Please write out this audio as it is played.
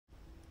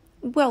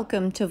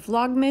Welcome to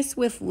Vlogmas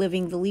with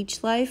Living the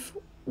Leach Life.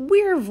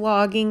 We're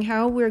vlogging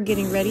how we're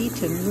getting ready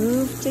to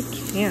move to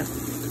camp.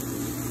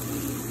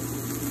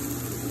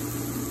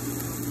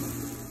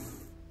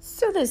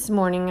 So this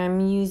morning I'm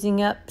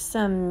using up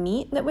some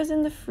meat that was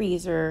in the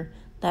freezer.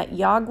 That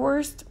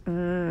Jagwurst,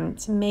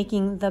 it's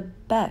making the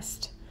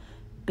best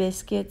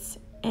biscuits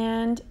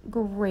and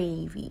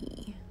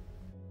gravy.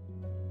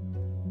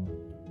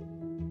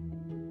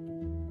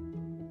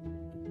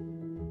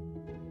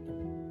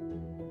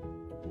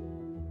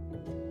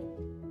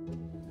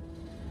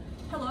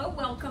 Hello,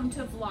 welcome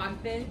to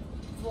I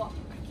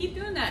keep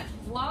doing that.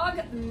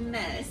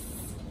 Vlogmas,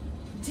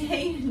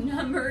 day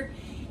number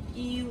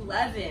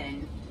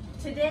 11.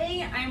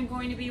 Today I'm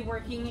going to be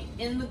working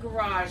in the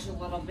garage a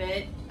little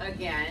bit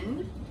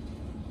again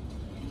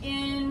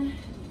in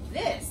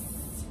this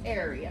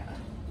area.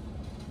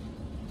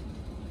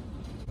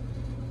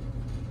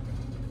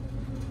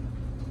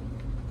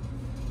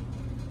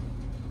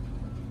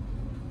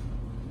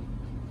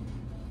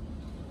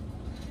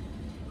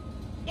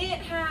 It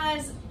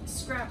has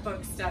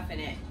scrapbook stuff in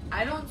it.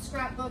 I don't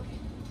scrapbook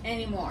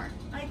anymore.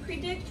 I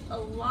predict a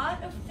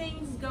lot of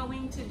things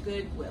going to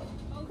Goodwill.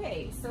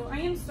 Okay, so I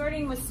am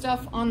starting with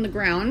stuff on the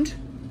ground.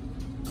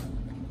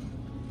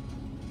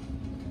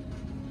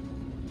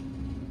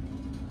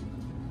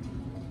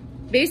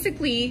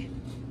 Basically,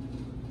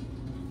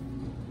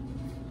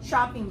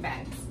 shopping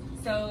bags.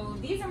 So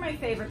these are my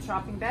favorite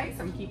shopping bags.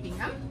 I'm keeping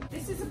them.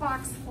 This is a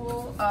box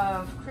full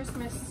of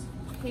Christmas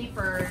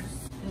papers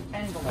and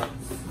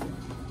envelopes.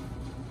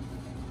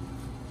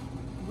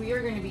 We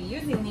are going to be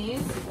using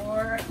these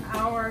for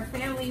our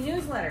family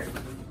newsletter.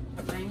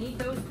 I need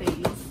those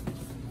babies.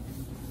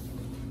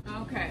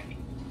 Okay,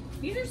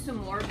 these are some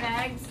more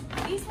bags.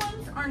 These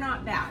ones are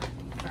not bad.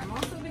 I'm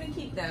also going to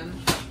keep them.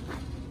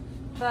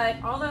 But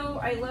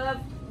although I love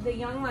the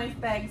Young Life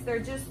bags, they're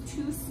just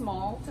too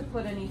small to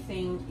put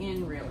anything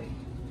in really.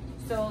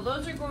 So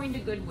those are going to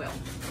Goodwill.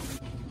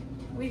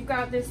 We've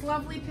got this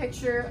lovely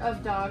picture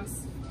of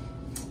dogs.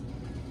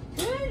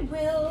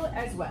 Goodwill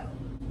as well.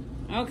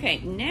 Okay,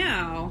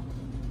 now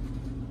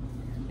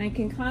I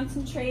can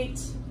concentrate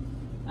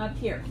up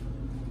here.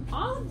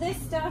 All of this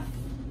stuff,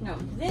 no,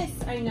 this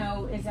I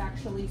know is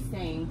actually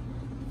staying.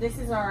 This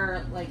is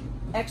our like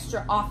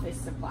extra office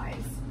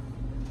supplies.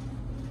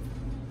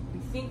 I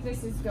think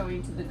this is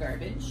going to the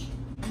garbage.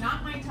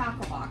 Not my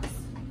tackle box.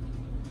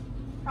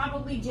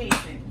 Probably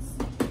Jason's.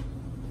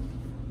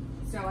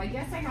 So I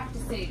guess I have to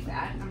save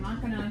that. I'm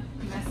not gonna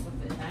mess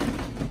with it then.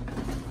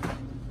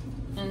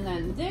 And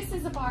then this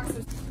is a box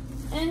of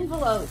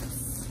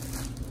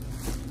envelopes.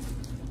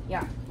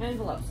 Yeah,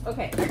 envelopes.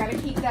 Okay, I gotta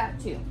keep that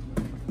too.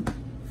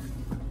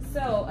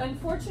 So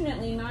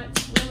unfortunately, not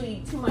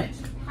really too much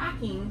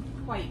packing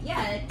quite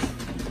yet.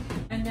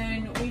 And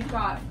then we've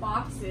got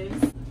boxes.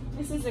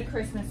 This is a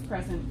Christmas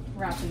present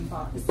wrapping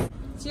box.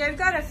 See, I've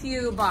got a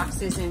few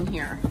boxes in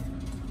here.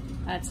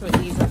 That's what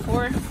these are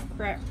for,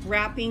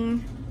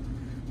 wrapping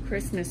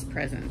Christmas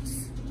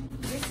presents.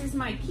 This is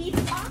my Keep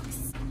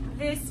box.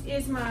 This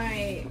is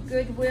my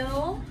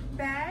Goodwill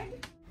bag.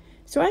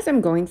 So as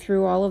I'm going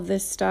through all of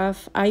this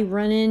stuff, I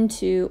run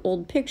into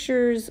old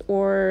pictures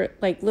or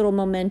like little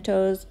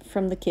mementos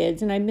from the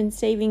kids, and I've been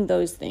saving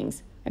those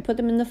things. I put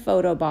them in the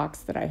photo box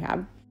that I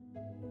have.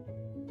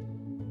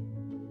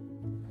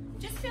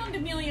 Just found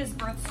Amelia's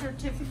birth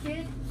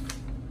certificate,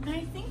 and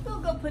I think we'll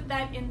go put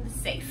that in the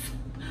safe.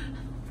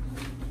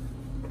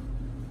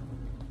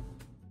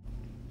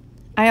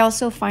 I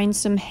also find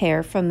some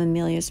hair from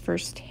Amelia's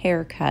first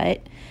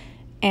haircut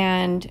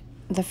and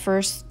the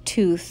first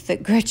tooth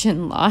that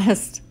Gretchen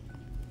lost.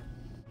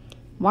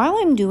 While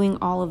I'm doing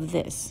all of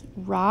this,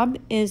 Rob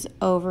is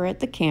over at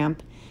the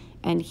camp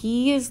and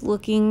he is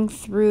looking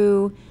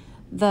through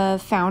the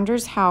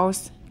founder's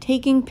house,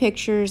 taking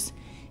pictures,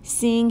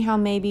 seeing how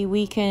maybe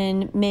we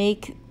can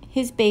make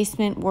his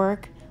basement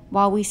work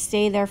while we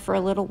stay there for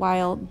a little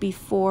while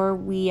before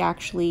we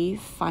actually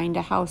find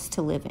a house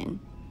to live in.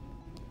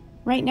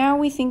 Right now,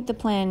 we think the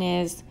plan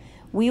is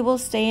we will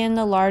stay in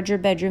the larger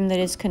bedroom that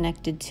is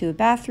connected to a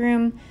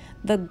bathroom.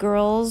 The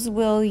girls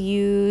will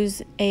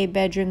use a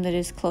bedroom that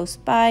is close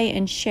by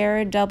and share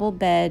a double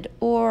bed,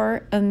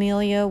 or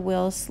Amelia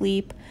will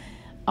sleep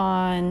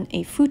on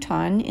a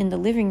futon in the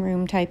living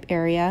room type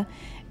area,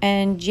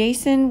 and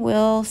Jason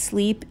will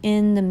sleep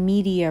in the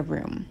media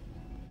room.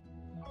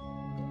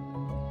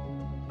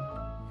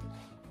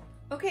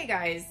 Okay,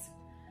 guys,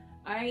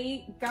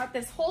 I got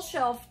this whole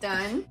shelf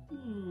done.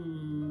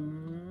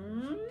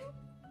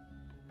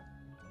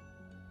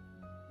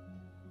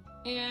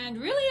 And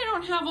really, I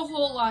don't have a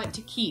whole lot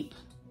to keep.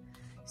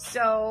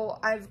 So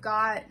I've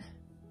got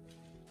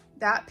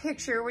that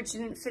picture, which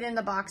didn't fit in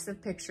the box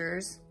of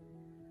pictures,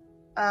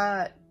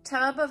 a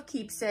tub of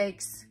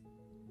keepsakes.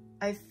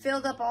 I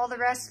filled up all the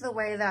rest of the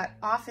way that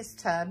office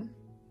tub.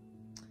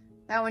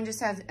 That one just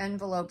has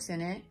envelopes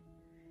in it.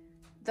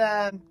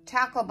 The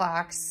tackle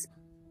box,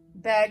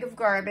 bag of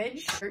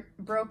garbage,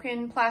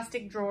 broken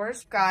plastic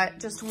drawers. Got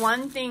just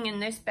one thing in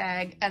this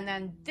bag, and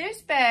then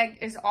this bag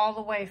is all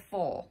the way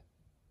full.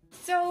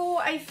 So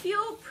I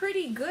feel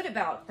pretty good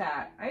about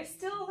that. I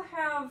still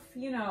have,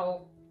 you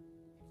know,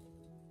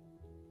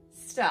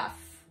 stuff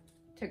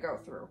to go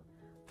through,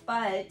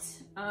 but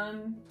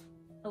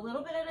a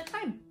little bit at a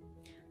time.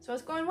 So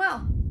it's going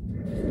well.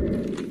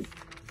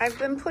 I've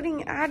been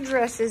putting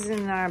addresses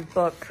in our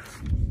book.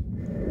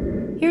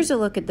 Here's a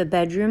look at the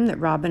bedroom that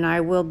Rob and I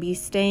will be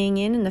staying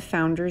in the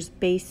founder's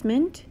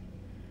basement.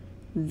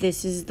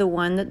 This is the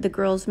one that the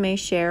girls may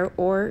share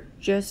or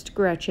just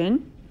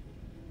Gretchen.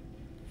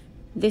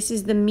 This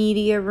is the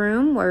media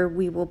room where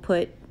we will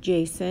put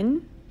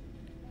Jason.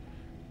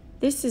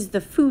 This is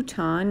the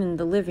futon in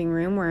the living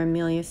room where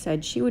Amelia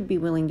said she would be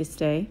willing to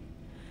stay.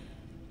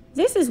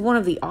 This is one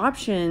of the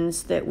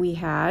options that we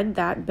had,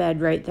 that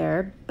bed right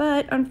there,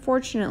 but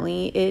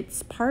unfortunately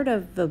it's part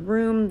of the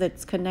room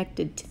that's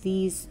connected to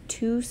these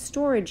two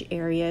storage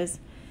areas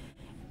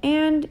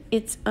and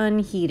it's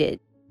unheated.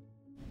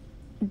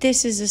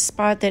 This is a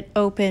spot that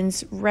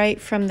opens right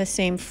from the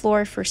same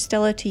floor for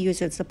Stella to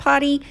use as a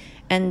potty,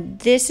 and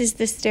this is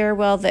the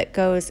stairwell that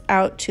goes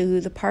out to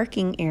the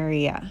parking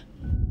area.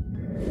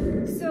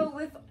 So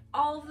with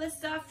all of the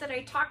stuff that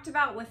I talked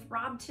about with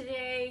Rob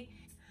today,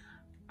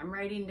 I'm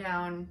writing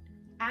down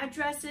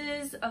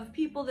addresses of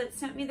people that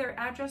sent me their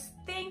address.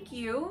 Thank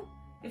you.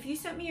 If you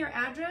sent me your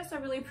address, I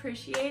really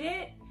appreciate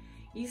it.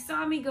 You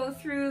saw me go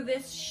through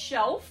this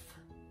shelf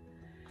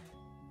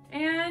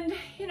and,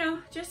 you know,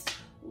 just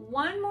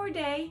one more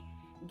day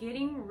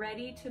getting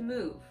ready to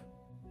move.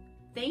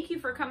 Thank you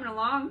for coming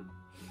along.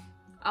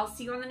 I'll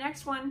see you on the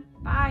next one.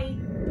 Bye.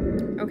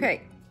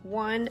 Okay,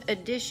 one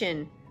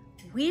addition.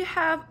 We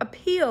have a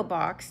P.O.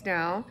 box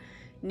now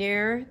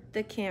near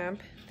the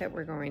camp that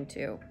we're going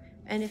to.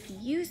 And if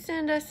you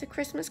send us a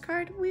Christmas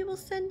card, we will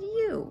send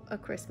you a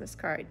Christmas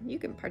card. You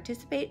can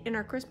participate in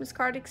our Christmas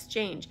card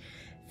exchange.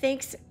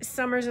 Thanks,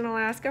 Summers in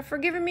Alaska, for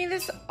giving me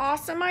this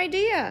awesome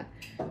idea.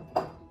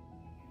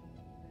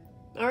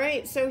 All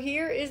right, so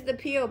here is the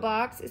P.O.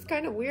 box. It's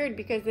kind of weird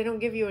because they don't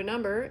give you a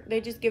number.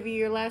 They just give you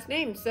your last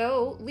name.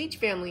 So, Leach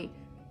Family,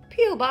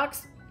 P.O.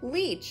 Box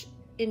Leach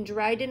in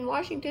Dryden,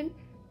 Washington,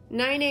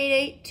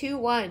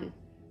 98821.